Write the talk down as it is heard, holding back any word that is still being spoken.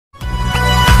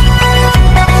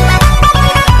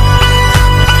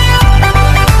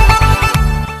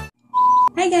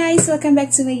Welcome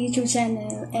back to my YouTube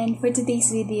channel. And for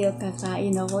today's video,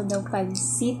 kakain ako ng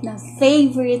pancit na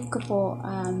favorite ko po.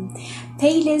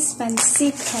 Payless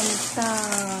Pancit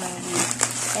Canton.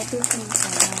 Ito po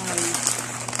guys.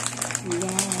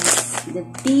 Yes. The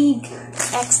big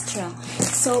extra.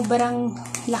 Sobrang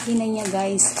laki na niya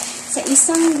guys. Sa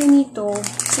isang ganito,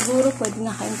 siguro pwede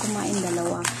na kayong kumain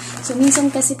dalawa. So minsan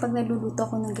kasi pag naluluto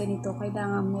ako ng ganito,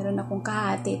 kailangan meron akong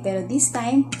kahati. Pero this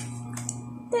time,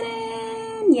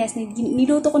 yes,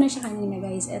 niluto ko na siya kanina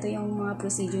guys. Ito yung mga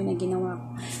procedure na ginawa ko.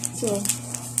 So,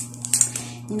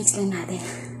 mix lang natin.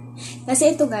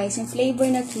 Kasi ito guys, yung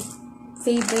flavor na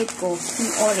favorite ko,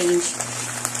 yung orange,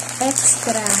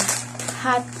 extra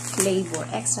hot flavor.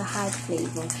 Extra hot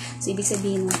flavor. So, ibig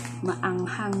sabihin,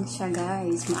 maanghang siya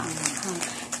guys. Maanghang.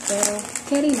 Pero,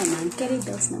 carry naman. Carry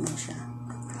dose naman siya.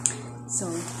 So,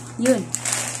 yun.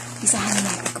 Isahan na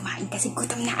natin kumain kasi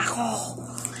gutom na ako.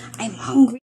 I'm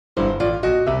hungry.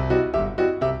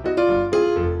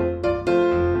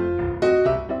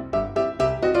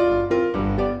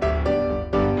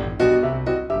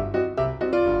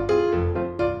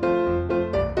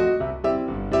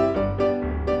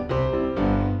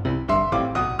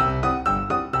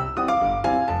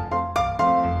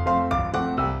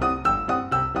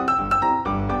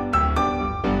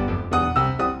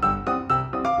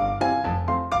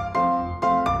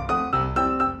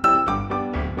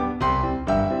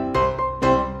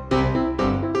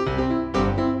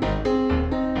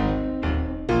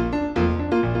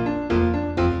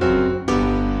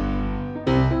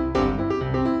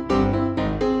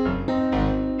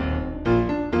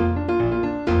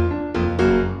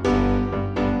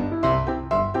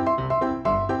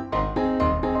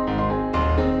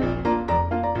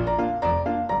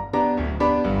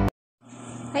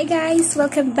 Hi guys!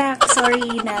 Welcome back! Sorry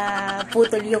na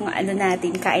putol yung ano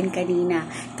natin, kain kanina.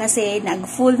 Kasi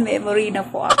nag-full memory na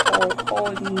po ako. Oh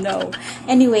no!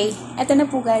 Anyway, eto na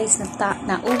po guys.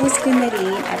 Naubos ko na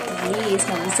rin. At least,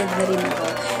 nabusog na rin ako.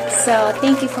 So,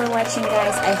 thank you for watching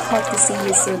guys. I hope to see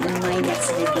you soon in my next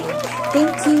video.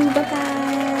 Thank you!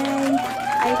 Bye-bye!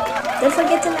 Don't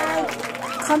forget to like,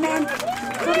 comment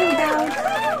down,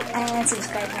 and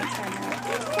subscribe my channel.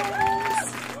 Thanks guys!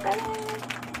 Bye!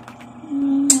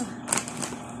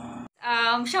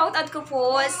 Shoutout ko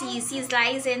po si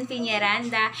Lizen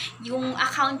Piñeranda. Yung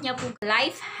account niya po,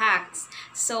 Life Hacks.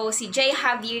 So, si J.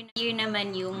 Javier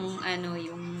naman yung,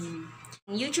 yung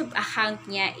YouTube account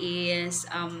niya is,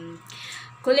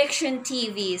 Collection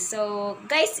TV. So,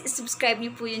 guys, subscribe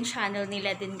niyo po yung channel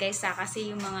nila din, guys,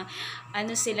 kasi yung mga,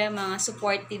 mga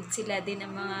supportive sila din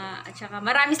ng mga, at saka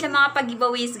marami silang mga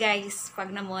pag-giveaways, guys,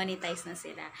 pag na-monetize na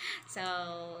sila. So,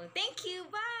 thank you,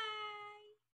 bye!